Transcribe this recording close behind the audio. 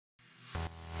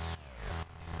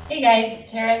Hey guys,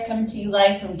 Tara coming to you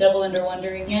live from Double Under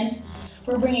Wonder again.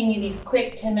 We're bringing you these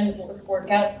quick 10-minute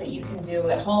workouts that you can do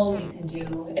at home, you can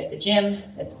do at the gym,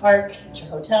 at the park, at your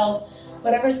hotel,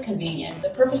 whatever's convenient. The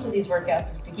purpose of these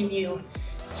workouts is to give you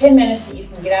 10 minutes that you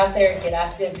can get out there, get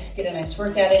active, get a nice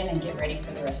workout in, and get ready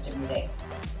for the rest of your day.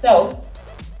 So,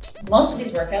 most of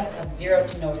these workouts have zero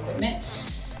to no equipment.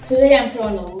 Today I'm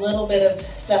throwing a little bit of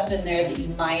stuff in there that you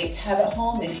might have at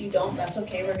home. If you don't, that's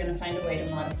okay. We're going to find a way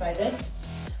to modify this.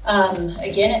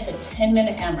 Again, it's a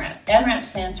 10-minute AMRAP. AMRAP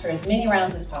stands for as many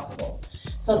rounds as possible.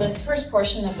 So this first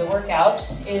portion of the workout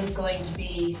is going to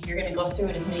be, you're going to go through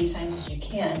it as many times as you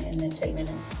can in the 10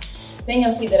 minutes. Then you'll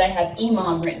see that I have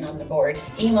EMOM written on the board.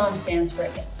 EMOM stands for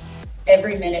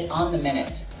every minute on the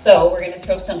minute. So we're going to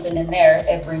throw something in there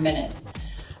every minute.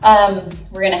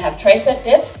 We're going to have tricep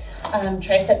dips.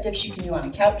 Tricep dips you can do on a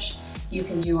couch. You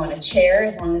can do on a chair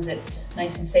as long as it's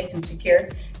nice and safe and secure.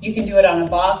 You can do it on a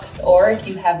box, or if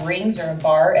you have rings or a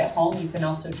bar at home, you can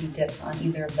also do dips on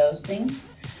either of those things.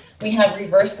 We have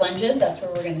reverse lunges. That's where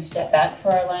we're going to step back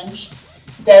for our lunge.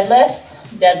 Deadlifts.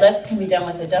 Deadlifts can be done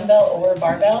with a dumbbell or a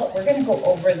barbell. We're going to go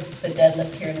over the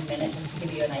deadlift here in a minute just to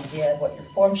give you an idea of what your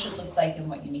form should look like and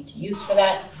what you need to use for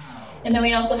that. And then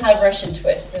we also have Russian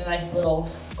twist, a nice little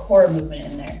core movement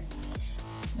in there.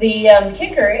 The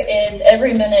kicker is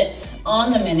every minute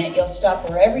on the minute, you'll stop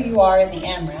wherever you are in the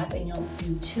AMRAP and you'll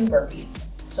do 2 burpees.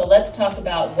 So let's talk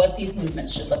about what these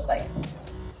movements should look like.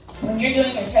 When you're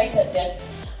doing your tricep dips,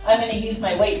 I'm going to use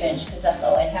my weight bench because that's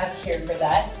all I have here for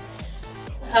that.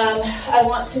 I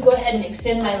want to go ahead and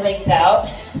extend my legs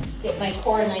out, get my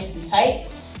core nice and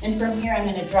tight, and from here I'm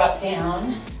going to drop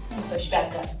down and push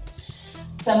back up.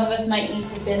 Some of us might need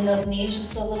to bend those knees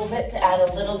just a little bit to add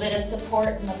a little bit of support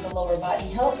and let the lower body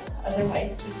help.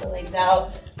 Otherwise, keep the legs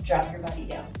out, drop your body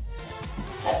down.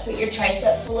 That's what your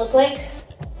triceps will look like.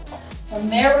 From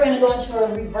there, we're going to go into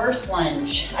a reverse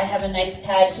lunge. I have a nice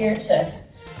pad here to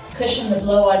cushion the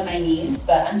blow on my knees,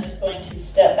 but I'm just going to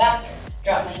step back,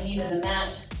 drop my knee to the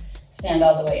mat, stand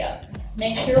all the way up.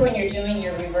 Make sure when you're doing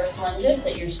your reverse lunges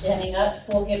that you're standing up,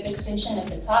 full hip extension at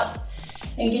the top,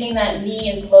 and getting that knee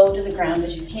as low to the ground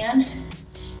as you can.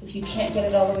 If you can't get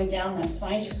it all the way down, that's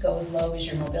fine. Just go as low as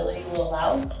your mobility will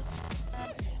allow.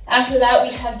 After that,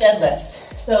 we have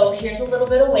deadlifts. So here's a little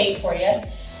bit of weight for you.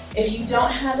 If you don't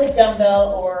have a dumbbell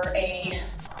or a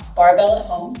barbell at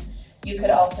home, you could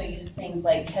also use things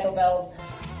like kettlebells,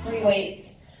 free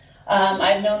weights.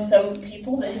 I've known some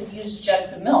people that have used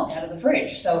jugs of milk out of the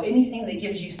fridge. So anything that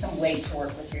gives you some weight to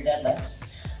work with your deadlift.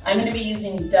 I'm going to be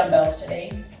using dumbbells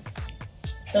today.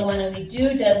 So when we do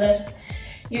deadlifts,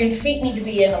 your feet need to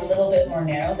be in a little bit more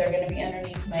narrow. They're going to be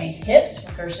underneath my hips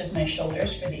versus my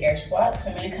shoulders for the air squat.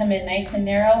 So I'm going to come in nice and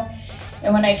narrow.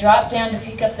 And when I drop down to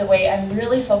pick up the weight, I'm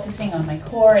really focusing on my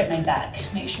core and my back.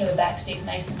 Make sure the back stays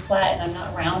nice and flat and I'm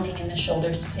not rounding in the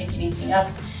shoulders to pick anything up.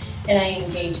 And I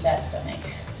engage that stomach.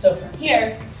 So from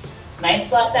here, nice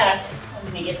flat back,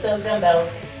 I'm going to get those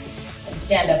dumbbells and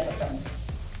stand up with them.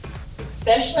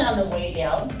 Especially on the way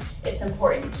down, it's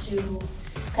important to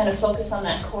kind of focus on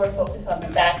that core, focus on the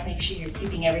back, make sure you're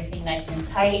keeping everything nice and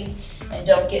tight, and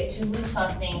don't get too loose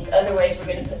on things. Otherwise, we're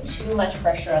going to put too much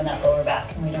pressure on that lower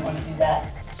back, and we don't want to do that.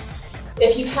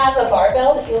 If you have a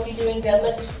barbell that you'll be doing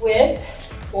deadlifts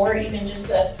with, or even just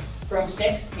a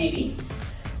broomstick, maybe,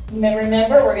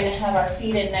 remember, we're going to have our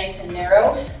feet in nice and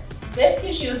narrow. This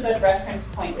gives you a good reference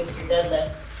point with your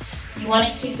deadlifts. You want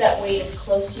to keep that weight as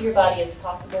close to your body as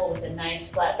possible with a nice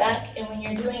flat back. And when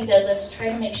you're doing deadlifts, try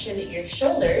to make sure that your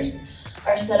shoulders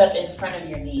are set up in front of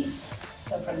your knees.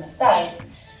 So from the side,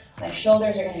 my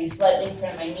shoulders are going to be slightly in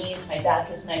front of my knees. My back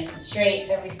is nice and straight.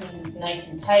 Everything is nice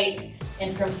and tight.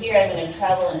 And from here, I'm going to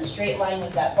travel in a straight line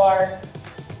with that bar,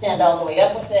 stand all the way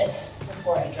up with it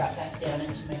before I drop back down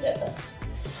into my deadlift.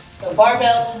 So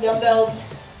barbell, dumbbells,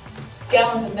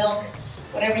 gallons of milk,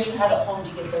 whatever you have at home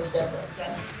to get those deadlifts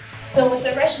done. So with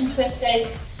the Russian twist,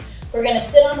 guys, we're going to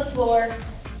sit on the floor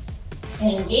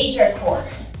and engage our core.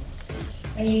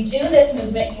 When you do this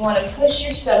movement, you want to push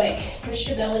your stomach, push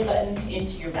your belly button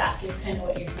into your back is kind of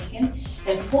what you're thinking,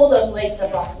 and pull those legs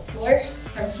up off the floor.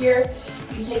 From here,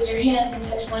 you take your hands and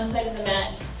touch one side of the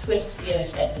mat, twist to the other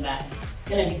side of the mat. It's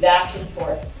going to be back and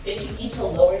forth. If you need to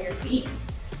lower your feet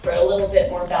for a little bit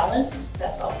more balance,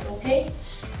 that's also okay.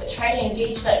 But try to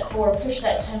engage that core, push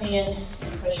that tummy in,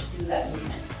 and push through that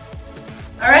movement.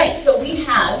 All right, so we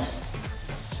have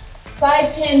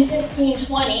 5, 10, 15,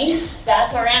 20.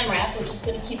 That's our AMRAP. We're just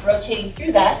going to keep rotating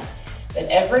through that. But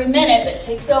every minute that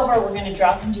takes over, we're going to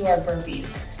drop and do our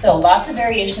burpees. So lots of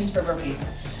variations for burpees.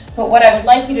 But what I would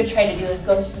like you to try to do is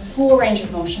go through the full range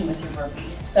of motion with your burpee.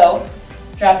 So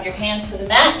drop your hands to the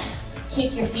mat,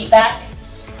 kick your feet back,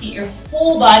 Get your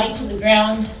full body to the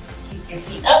ground. Keep your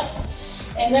feet up.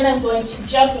 And then I'm going to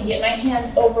jump and get my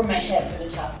hands over my head for the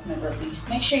top of my burpee.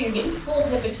 Make sure you're getting full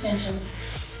hip extensions,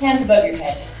 hands above your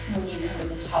head when you come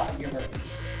to the top of your burpee.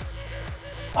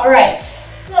 All right,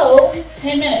 so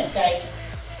 10 minutes, guys.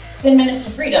 10 minutes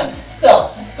to freedom.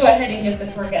 So let's go ahead and get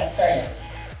this workout started.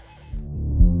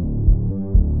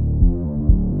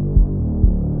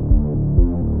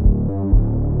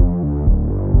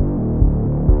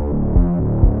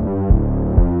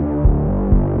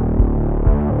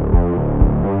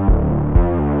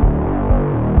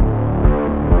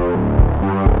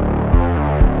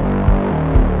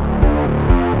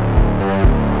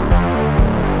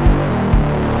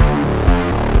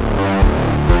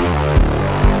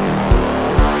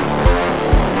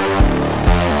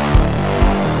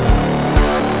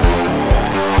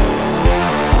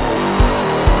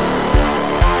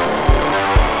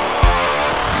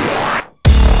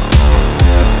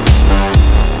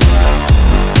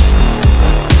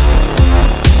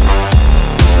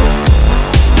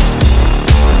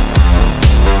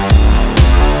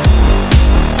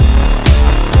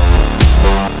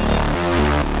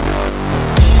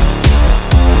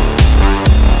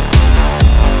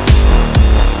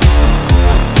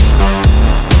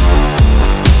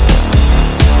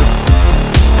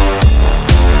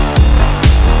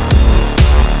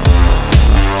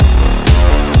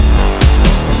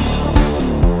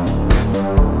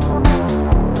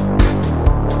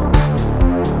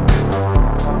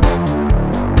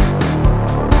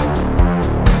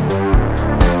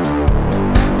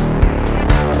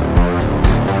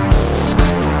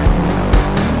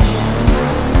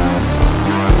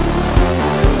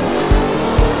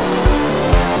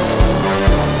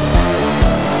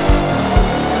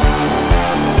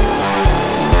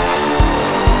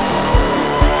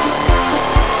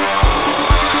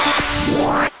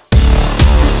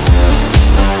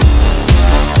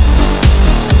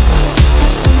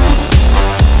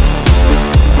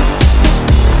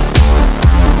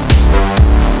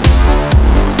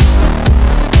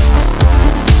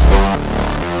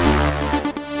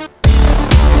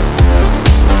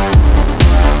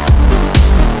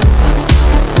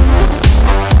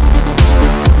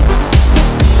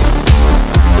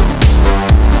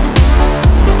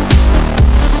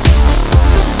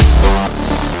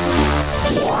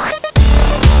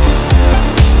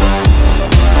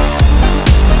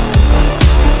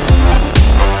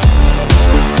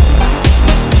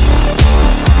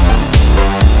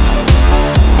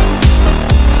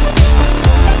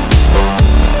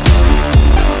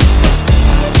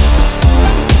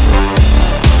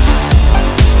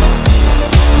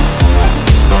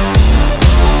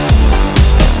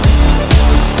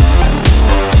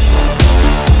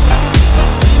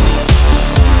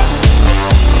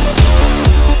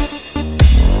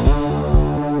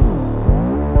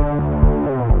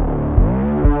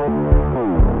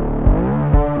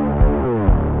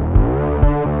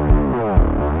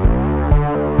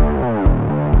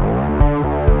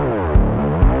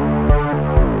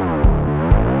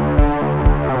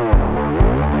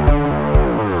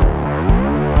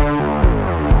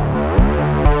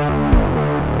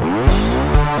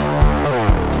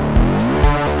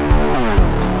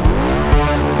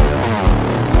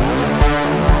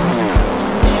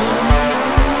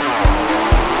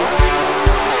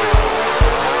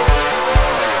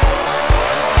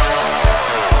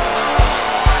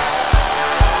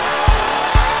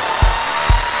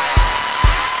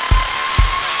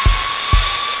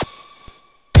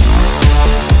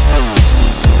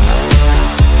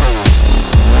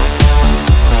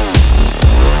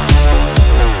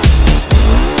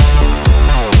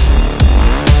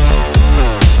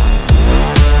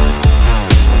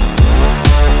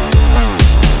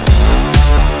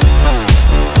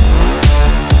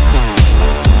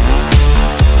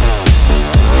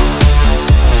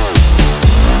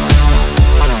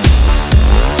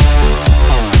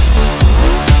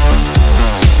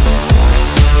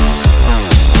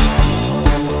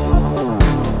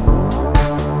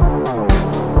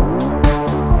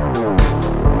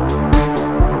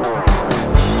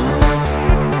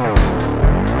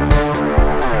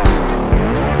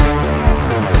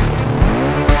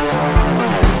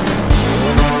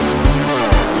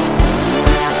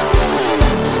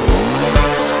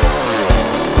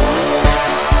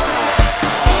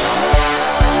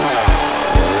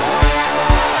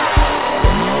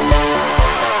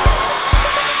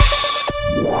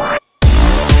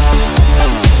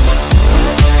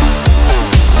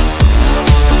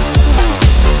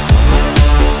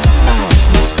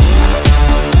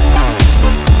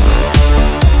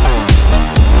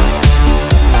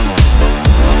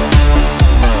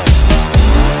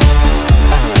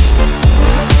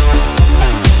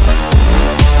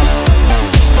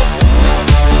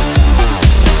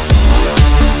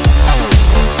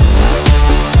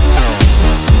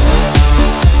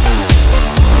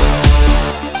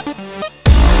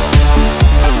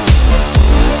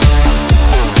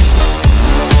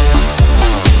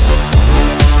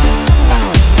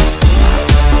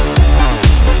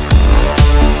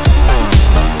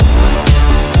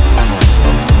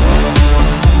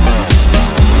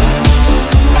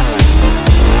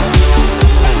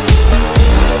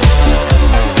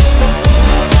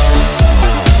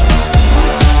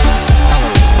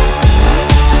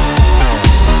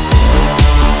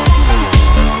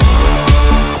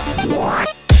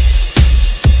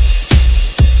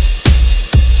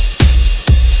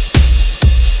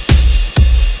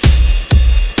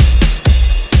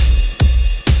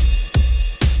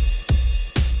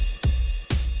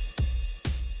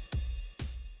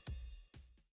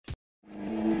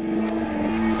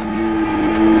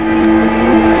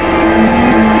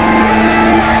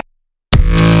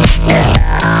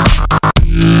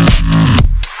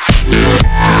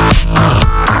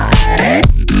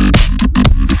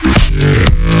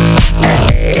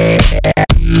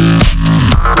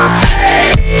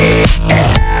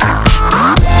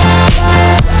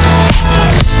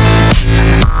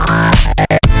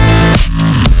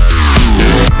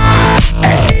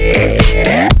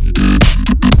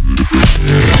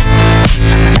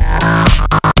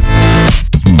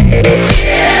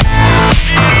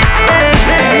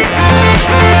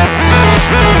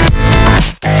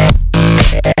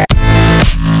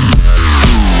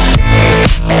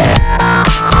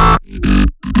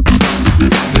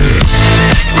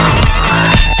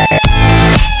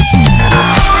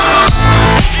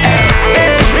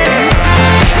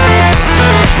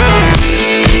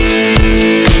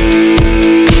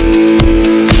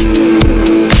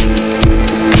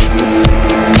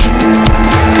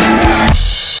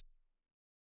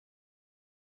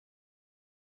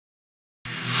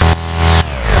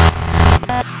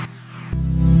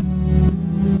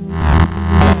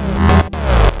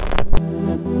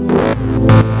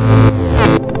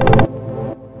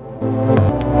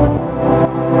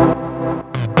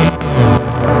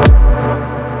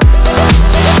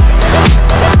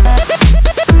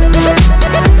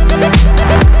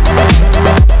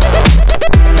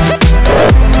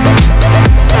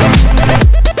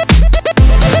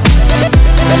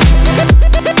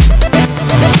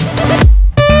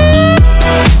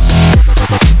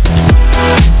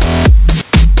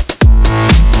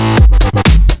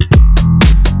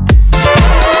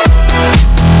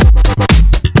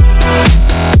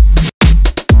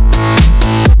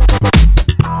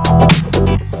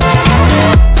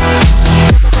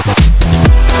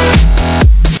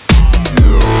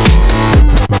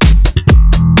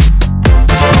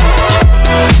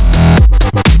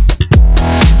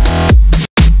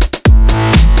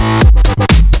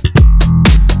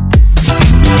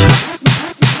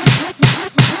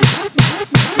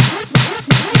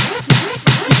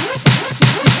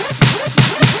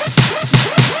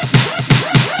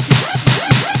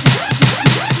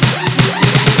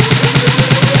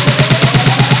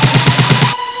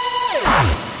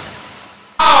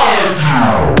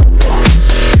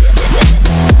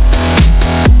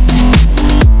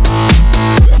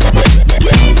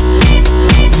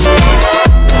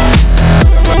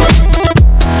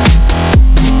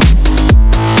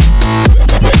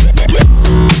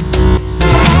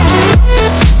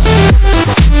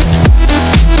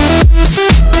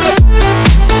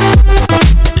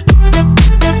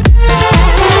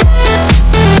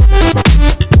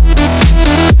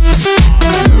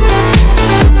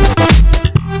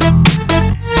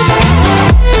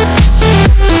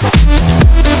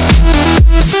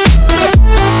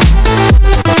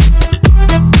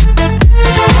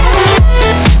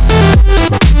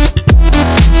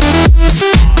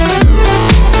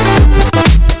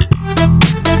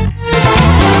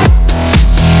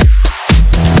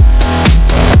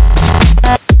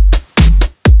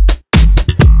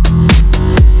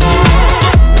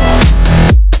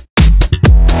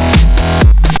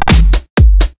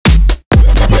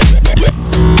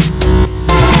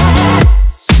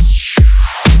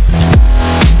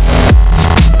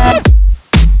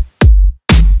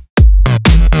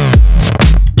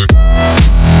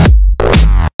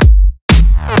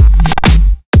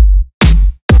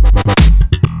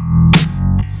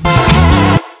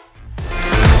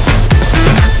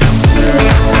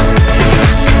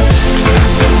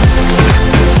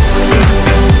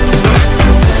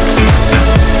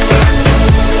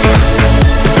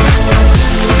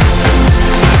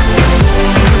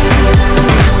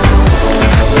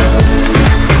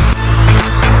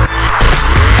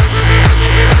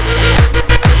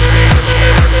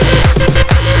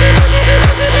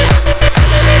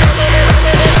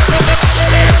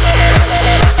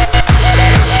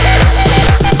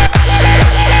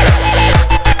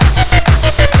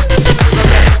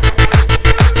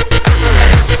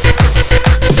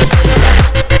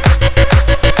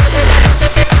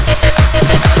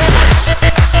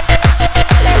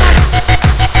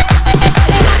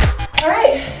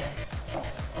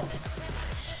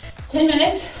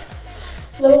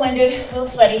 A little winded, a little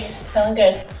sweaty, feeling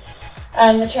good.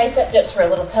 The tricep dips were a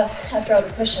little tough after all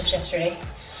the push-ups yesterday.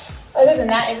 Other than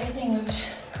that, everything moved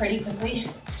pretty quickly.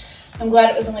 I'm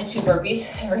glad it was only 2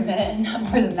 burpees every minute and not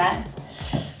more than that.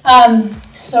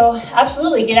 So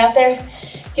absolutely, get out there,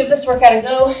 give this workout a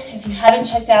go. If you haven't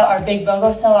checked out our big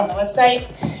BOGO sale on the website,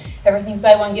 everything's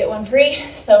buy one, get one free.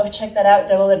 So check that out,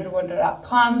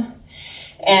 doubleunderwonder.com,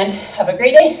 and have a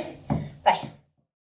great day. Bye.